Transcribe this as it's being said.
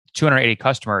280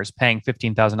 customers paying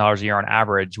 $15,000 a year on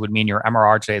average would mean your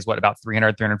MRR today is what, about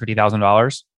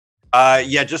 $350,000?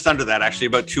 Yeah, just under that, actually,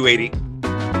 about 280.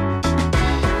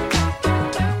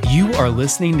 You are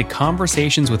listening to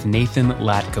Conversations with Nathan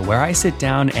Latka, where I sit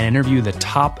down and interview the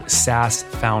top SaaS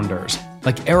founders,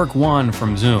 like Eric Yuan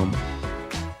from Zoom.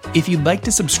 If you'd like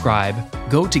to subscribe,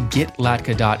 go to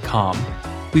getlatka.com.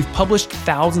 We've published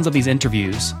thousands of these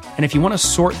interviews, and if you want to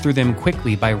sort through them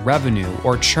quickly by revenue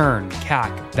or churn,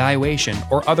 CAC, valuation,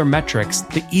 or other metrics,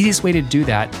 the easiest way to do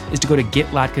that is to go to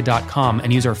getlatka.com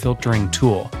and use our filtering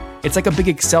tool. It's like a big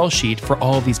Excel sheet for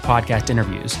all of these podcast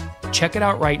interviews. Check it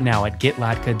out right now at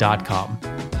getlatka.com.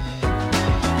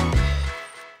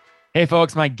 Hey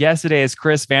folks, my guest today is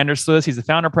Chris Vandersloot. He's the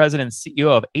founder, president, and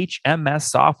CEO of HMS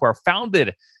Software,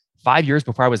 founded 5 years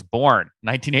before I was born,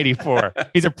 1984.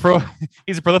 He's a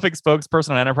prolific spokesperson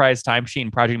on enterprise timesheet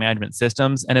and project management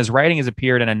systems, and his writing has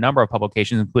appeared in a number of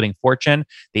publications, including Fortune,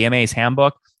 the MA's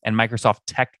Handbook, and Microsoft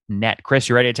TechNet. Chris,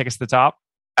 you ready to take us to the top?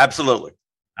 Absolutely.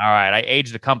 All right. I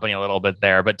aged the company a little bit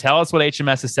there, but tell us what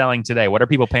HMS is selling today. What are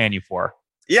people paying you for?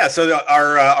 Yeah, so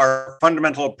our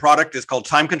fundamental product is called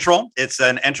Time Control. It's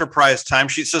an enterprise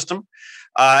timesheet system.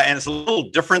 And it's a little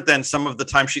different than some of the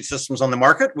timesheet systems on the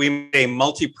market. We made a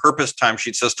multi-purpose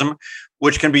timesheet system,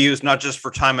 which can be used not just for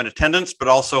time and attendance, but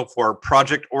also for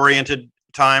project-oriented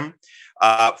time,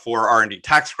 for R&D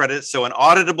tax credits. So an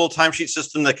auditable timesheet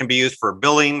system that can be used for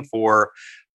billing, for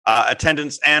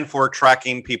attendance, and for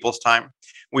tracking people's time.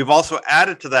 We've also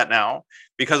added to that now,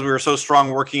 because we were so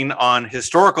strong working on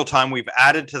historical time, we've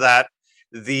added to that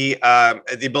the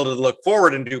ability to look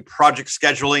forward and do project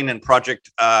scheduling and project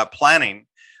planning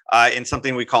in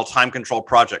something we call Time Control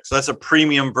Project. So that's a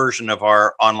premium version of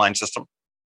our online system.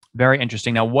 Very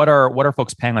interesting. Now, what are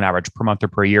folks paying on average per month or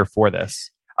per year for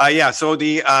this? So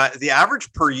the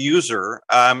average per user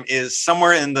is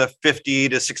somewhere in the $50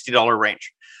 to $60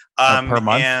 range per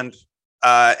month,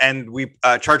 and we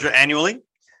charge it annually.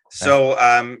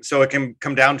 So it can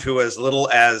come down to as little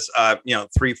as $3,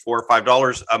 $4,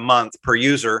 $5 a month per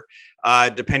user,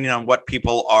 depending on what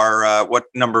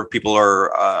number of people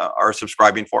are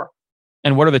subscribing for.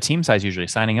 And what are the team size usually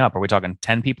signing up? Are we talking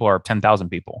 10 people or 10,000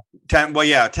 people?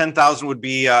 10,000 would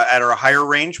be at our higher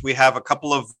range. We have a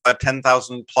couple of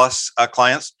 10,000 plus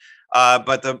clients,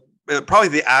 but probably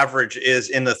the average is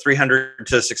in the 300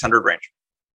 to 600 range.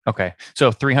 Okay.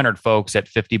 So 300 folks at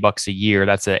 $50 a year,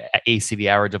 that's a ACV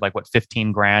average of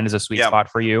 15 grand is a sweet spot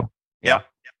for you. Yeah.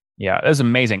 That's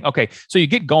amazing. Okay. So you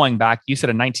get going back, you said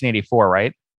in 1984,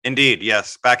 right? Indeed.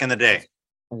 Yes. Back in the day.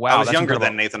 Wow. I was younger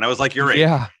than Nathan. I was like your age.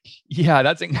 Yeah.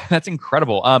 That's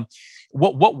incredible.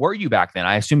 What were you back then?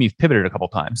 I assume you've pivoted a couple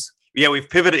of times. Yeah, we've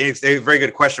pivoted. It's a very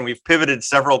good question. We've pivoted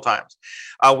several times.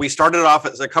 We started off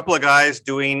as a couple of guys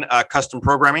doing custom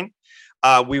programming.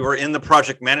 We were in the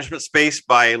project management space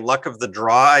by luck of the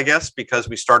draw, I guess, because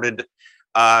we started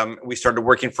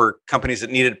working for companies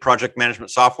that needed project management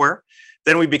software.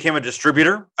 Then we became a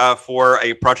distributor for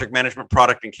a project management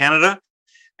product in Canada.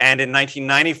 And in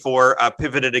 1994,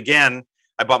 pivoted again.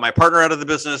 I bought my partner out of the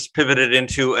business, pivoted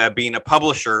into being a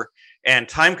publisher, and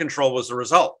Time Control was the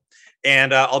result.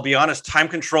 And I'll be honest, Time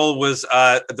Control was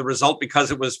the result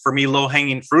because it was, for me,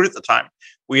 low-hanging fruit at the time.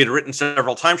 We had written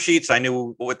several timesheets. I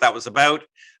knew what that was about.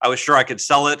 I was sure I could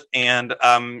sell it. And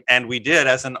we did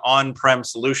as an on-prem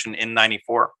solution in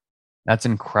 94. That's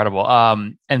incredible.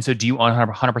 And so do you own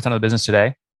 100% of the business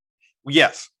today?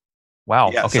 Yes.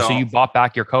 Wow. Yeah, okay. So you bought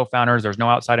back your co-founders. There's no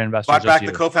outside investors. Bought back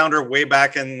the co-founder way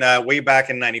back in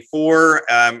 94.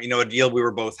 A deal we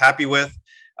were both happy with.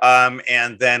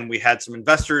 And then we had some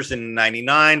investors in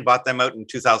 99, bought them out in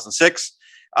 2006.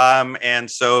 And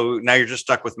so now you're just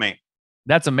stuck with me.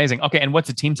 That's amazing. Okay. And what's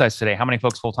the team size today? How many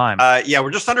folks full time?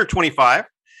 We're just under 25.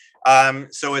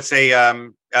 So it's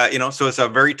it's a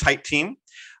very tight team,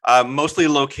 mostly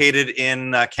located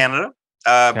in Canada.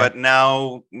 Okay. But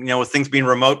now, with things being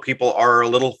remote, people are a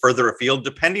little further afield,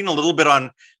 depending a little bit on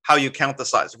how you count the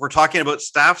size. If we're talking about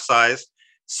staff size,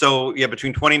 so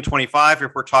between 20 and 25,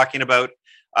 if we're talking about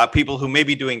people who may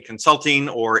be doing consulting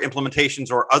or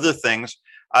implementations or other things,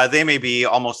 they may be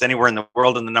almost anywhere in the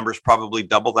world, and the numbers probably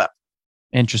double that.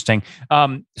 Interesting.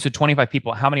 So 25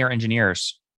 people. How many are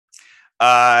engineers?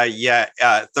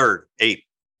 Third, 8.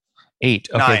 8.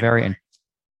 Okay, 9. Very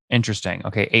interesting.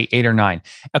 Okay, 8 or 9.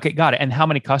 Okay, got it. And how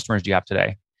many customers do you have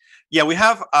today? Yeah, we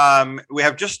have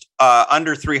just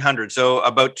under 300, so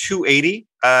about 280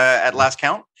 at last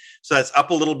count. So that's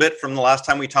up a little bit from the last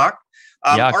time we talked.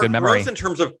 Our good memory. Growth in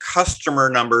terms of customer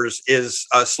numbers is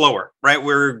slower, right?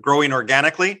 We're growing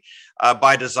organically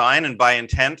by design and by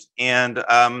intent, and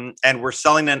we're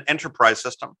selling an enterprise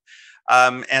system.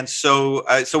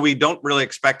 So we don't really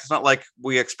expect, it's not like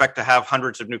we expect to have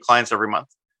hundreds of new clients every month.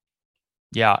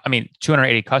 Yeah. I mean,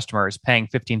 280 customers paying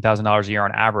 $15,000 a year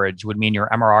on average would mean your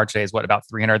MRR today is what, about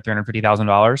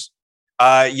 $350,000?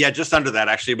 Yeah, just under that,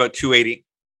 actually, about 280.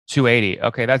 280.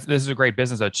 Okay. This is a great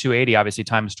business though. 280 obviously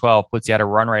times 12 puts you at a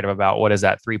run rate of about, what is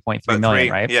that? 3.3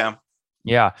 million, right? Yeah.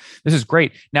 Yeah. This is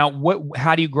great. Now,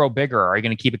 how do you grow bigger? Are you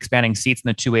going to keep expanding seats in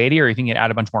the 280 or are you thinking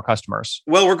add a bunch more customers?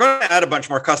 Well, we're going to add a bunch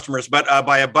more customers, but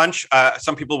by a bunch,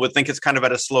 some people would think it's kind of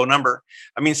at a slow number.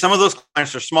 I mean, some of those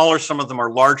clients are smaller, some of them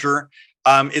are larger.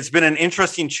 It's been an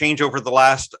interesting change over the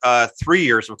last 3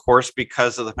 years, of course,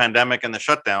 because of the pandemic and the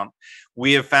shutdown.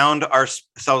 We have found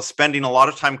ourselves spending a lot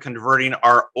of time converting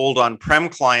our old on-prem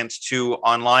clients to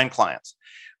online clients.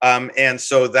 And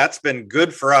so that's been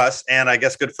good for us and I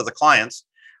guess good for the clients.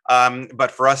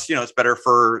 But for us, it's better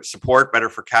for support, better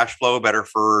for cash flow, better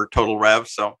for total rev.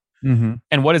 So,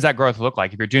 And what does that growth look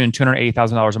like? If you're doing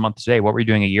 $280,000 a month today, what were you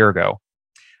doing a year ago?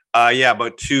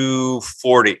 About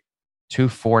 240.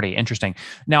 240. Interesting.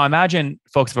 Now, imagine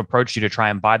folks have approached you to try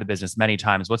and buy the business many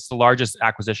times. What's the largest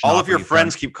acquisition? All of your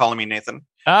friends keep calling me Nathan.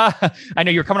 I know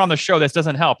you're coming on the show. This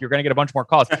doesn't help. You're going to get a bunch more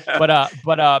calls.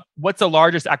 But what's the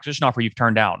largest acquisition offer you've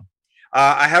turned down?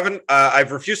 I haven't.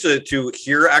 I've refused to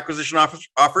hear acquisition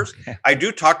offers. Okay. I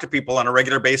do talk to people on a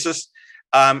regular basis.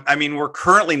 I mean, we're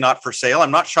currently not for sale.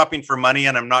 I'm not shopping for money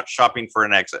and I'm not shopping for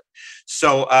an exit.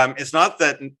 So it's not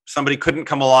that somebody couldn't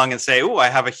come along and say, oh, I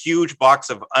have a huge box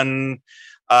of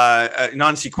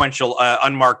non-sequential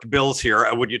unmarked bills here.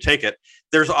 Would you take it?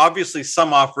 There's obviously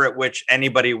some offer at which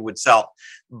anybody would sell.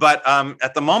 But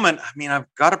at the moment, I mean, I've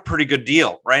got a pretty good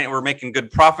deal, right? We're making good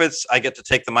profits. I get to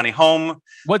take the money home.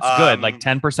 What's good? Like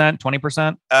 10%,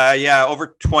 20%? Yeah,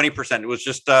 over 20%. It was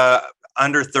just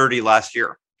under 30 last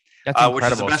year. That's incredible.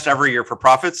 Which is the best every year for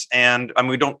profits. And I mean,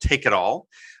 we don't take it all.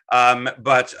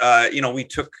 But we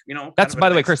took, that's, by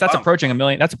the way, Chris, that's approaching $1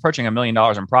 million. That's approaching $1 million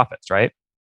in profits, right?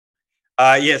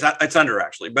 Yes, it's under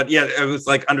actually. But yeah, it was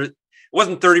like under, it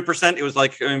wasn't 30%. It was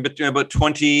like about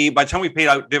 20. By the time we paid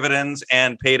out dividends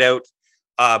and paid out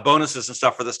bonuses and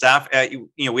stuff for the staff,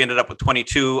 we ended up with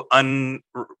 22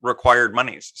 unrequired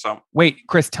monies. So wait,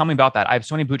 Chris, tell me about that. I have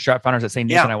so many bootstrap founders that say,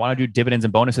 Nathan, I want to do dividends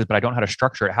and bonuses, but I don't know how to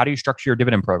structure it. How do you structure your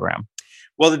dividend program?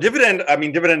 Well, the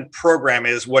dividend program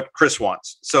is what Chris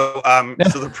wants. So,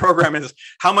 so the program is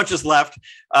how much is left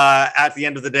at the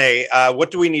end of the day.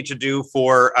 What do we need to do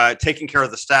for taking care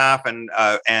of the staff and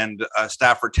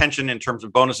staff retention in terms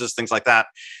of bonuses, things like that.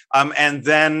 And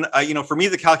then, for me,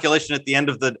 the calculation at the end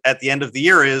of the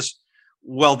year is,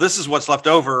 well, this is what's left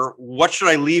over. What should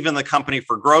I leave in the company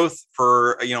for growth,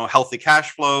 for healthy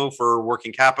cash flow, for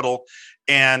working capital,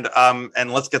 and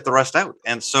let's get the rest out.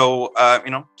 And so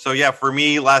yeah, for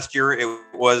me last year it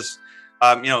was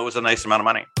it was a nice amount of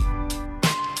money.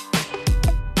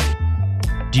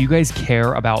 Do you guys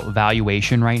care about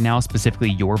valuation right now, specifically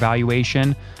your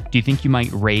valuation? Do you think you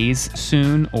might raise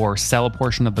soon or sell a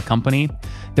portion of the company?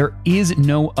 There is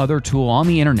no other tool on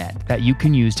the internet that you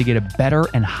can use to get a better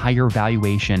and higher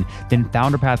valuation than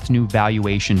FounderPath's new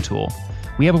valuation tool.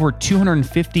 We have over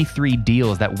 253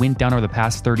 deals that went down over the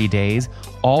past 30 days,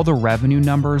 all the revenue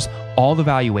numbers, all the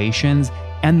valuations,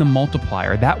 and the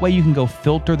multiplier. That way you can go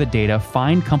filter the data,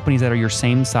 find companies that are your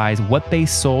same size, what they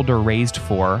sold or raised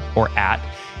for or at,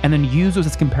 and then use those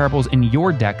as comparables in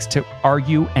your decks to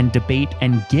argue and debate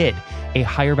and get a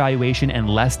higher valuation and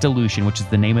less dilution, which is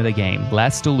the name of the game,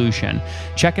 less dilution.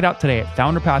 Check it out today at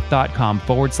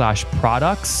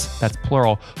founderpath.com/products, that's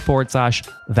plural,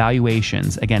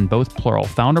 /valuations. Again, both plural,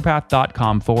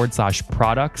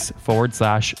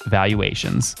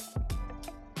 founderpath.com/products/valuations.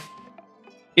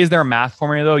 Is there a math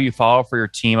formula though you follow for your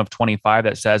team of 25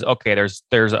 that says, okay, there's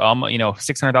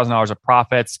 $600,000 of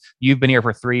profits. You've been here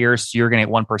for 3 years, so you're going to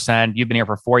get 1%. You've been here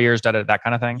for 4 years, that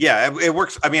kind of thing? Yeah, it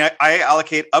works. I mean, I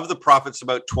allocate of the profits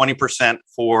about 20%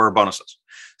 for bonuses.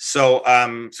 So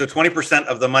 20%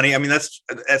 of the money. I mean, that's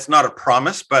not a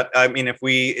promise, but I mean, if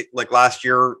we like last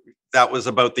year, that was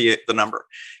about the number.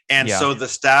 And so the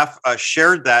staff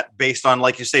shared that based on,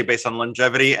 like you say, based on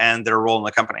longevity and their role in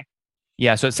the company.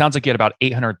 Yeah, so it sounds like you had about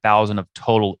 800,000 of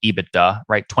total EBITDA,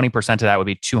 right? 20% of that would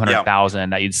be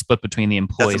 200,000 that you'd split between the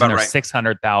employees, and there's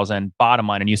 600,000 bottom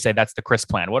line. And you say that's the Chris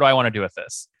plan. What do I want to do with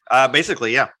this?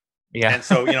 Basically, yeah. And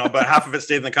so about half of it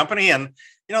stayed in the company, and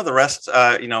the rest,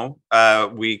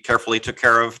 we carefully took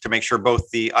care of to make sure both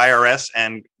the IRS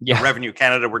and Revenue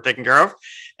Canada were taken care of,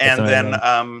 and then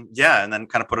and then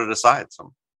kind of put it aside.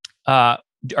 So,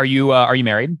 are you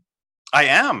married? I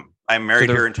am. I'm married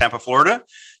here in Tampa, Florida.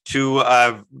 Two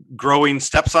growing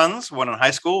stepsons, one in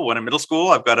high school, one in middle school.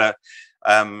 I've got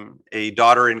a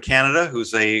daughter in Canada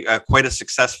who's a quite a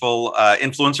successful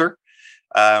influencer.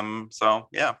 So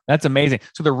yeah, that's amazing.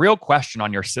 So the real question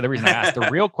on the reason I asked, the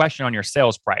real question on your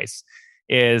sales price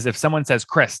is if someone says,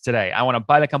 Chris, today, I want to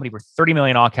buy the company for $30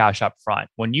 million all cash up front.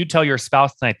 When you tell your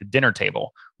spouse tonight at the dinner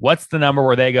table, what's the number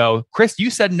where they go, Chris, you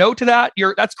said no to that?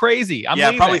 That's crazy. I'm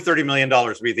leaving. Probably $30 million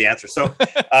would be the answer. So,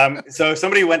 so if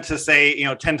somebody went to say,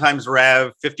 10 times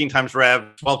rev, 15 times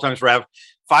rev, 12 times rev,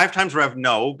 5 times rev,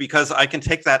 no, because I can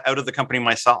take that out of the company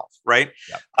myself, right?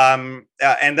 Yep.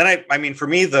 And then I mean, for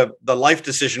me, the life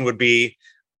decision would be,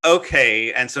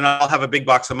 okay, and so now I'll have a big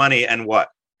box of money, and what?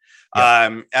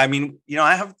 Yep. I mean,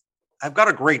 I've got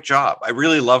a great job. I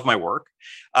really love my work.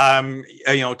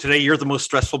 Today you're the most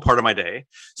stressful part of my day.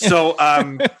 So, is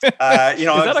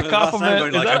that a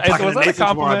compliment? I'm talking to Nathan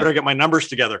tomorrow. I better get my numbers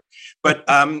together. But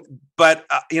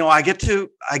I get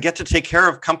to take care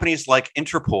of companies like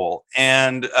Interpol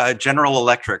and General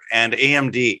Electric and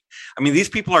AMD. I mean, these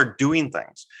people are doing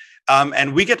things.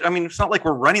 And it's not like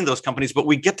we're running those companies, but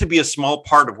we get to be a small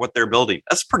part of what they're building.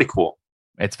 That's pretty cool.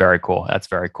 It's very cool. That's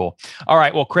very cool. All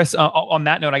right. Well, Chris, on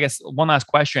that note, I guess one last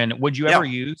question. Would you ever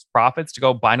use profits to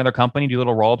go buy another company, do a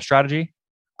little roll-up strategy?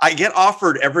 I get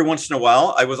offered every once in a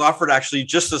while. I was offered actually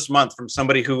just this month from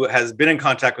somebody who has been in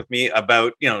contact with me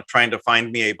about, trying to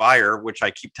find me a buyer, which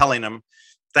I keep telling them,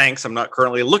 thanks, I'm not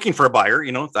currently looking for a buyer.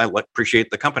 I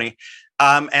appreciate the company.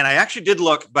 And I actually did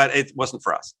look, but it wasn't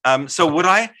for us. So would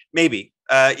I? Maybe.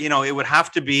 It would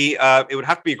have to be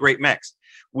a great mix.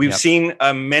 We've seen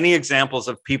many examples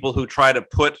of people who try to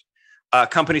put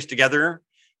companies together,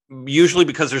 usually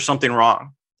because there's something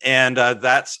wrong. And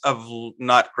that's of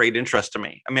not great interest to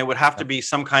me. I mean, it would have to be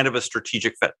some kind of a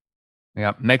strategic fit.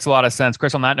 Yeah, makes a lot of sense.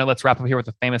 Chris, on that note, let's wrap up here with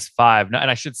the famous 5. No, and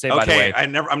I should say, by the way,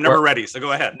 I'm never ready. So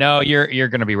go ahead. No, you're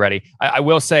going to be ready. I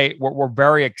will say we're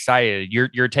very excited.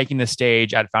 You're taking the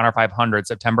stage at Founder 500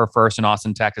 September 1st in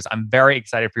Austin, Texas. I'm very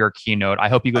excited for your keynote. I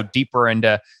hope you go deeper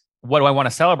into what do I want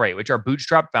to celebrate, which are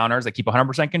bootstrap founders that keep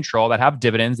 100% control, that have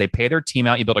dividends, they pay their team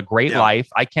out, you build a great life.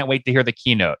 I can't wait to hear the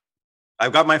keynote.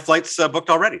 I've got my flights booked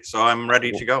already, so I'm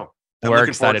ready to go. We're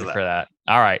excited for that.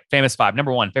 All right. Famous 5.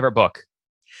 Number 1, favorite book.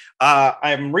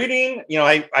 I'm reading,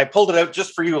 I pulled it out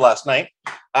just for you last night.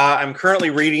 I'm currently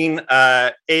reading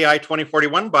AI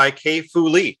 2041 by Kai-Fu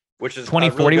Lee, which is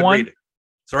 2041. Really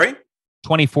Sorry?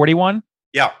 2041?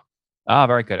 Yeah.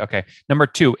 Very good. Okay. Number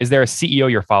 2, is there a CEO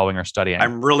you're following or studying?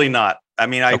 I'm really not. I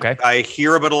mean, I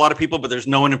hear about a lot of people, but there's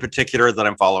no one in particular that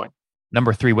I'm following.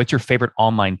 Number 3, what's your favorite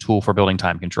online tool for building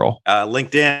time control?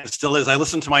 LinkedIn still is. I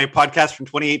listened to my podcast from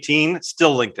 2018,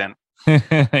 still LinkedIn.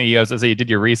 So you did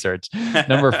your research.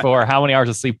 Number 4, how many hours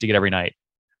of sleep do you get every night?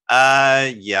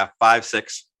 5,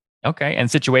 6. Okay. And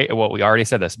we already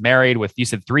said this, married with, you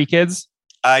said 3 kids?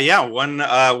 One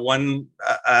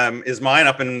is mine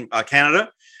up in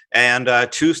Canada. And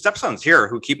 2 stepsons here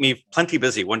who keep me plenty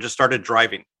busy. One just started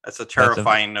driving. That's a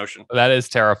terrifying notion. That is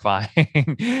terrifying.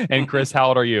 And Chris, how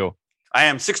old are you? I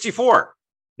am 64.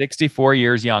 64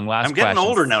 years young. I'm getting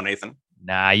older now, Nathan.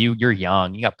 Nah, you're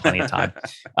young. You got plenty of time.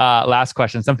 Last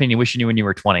question. Something you wish you knew when you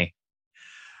were 20.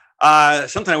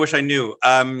 Something I wish I knew.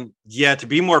 To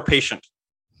be more patient.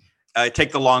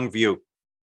 Take the long view.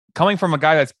 Coming from a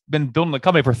guy that's been building the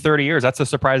company for 30 years, that's a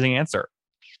surprising answer.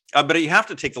 But you have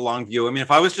to take the long view. I mean,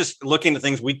 if I was just looking at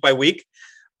things week by week,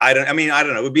 I don't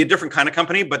know. It would be a different kind of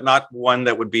company, but not one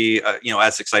that would be,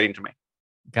 as exciting to me.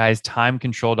 Guys,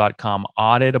 timecontrol.com,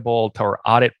 auditable or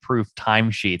audit-proof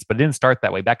timesheets. But it didn't start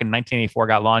that way. Back in 1984,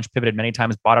 got launched, pivoted many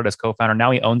times, bought out as co-founder.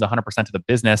 Now he owns 100% of the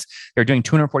business. They're doing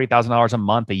 $240,000 a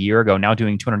month a year ago, now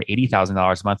doing $280,000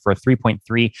 a month for a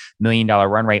 $3.3 million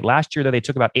run rate. Last year, though, they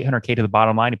took about $800K to the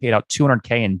bottom line. He paid out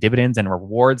 $200K in dividends and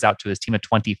rewards out to his team of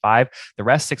 25. The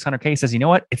rest, $600K, says, you know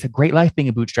what? It's a great life being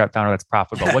a bootstrap founder that's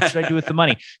profitable. What should I do with the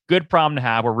money? Good problem to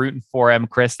have. We're rooting for him.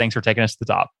 Chris, thanks for taking us to the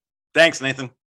top. Thanks, Nathan.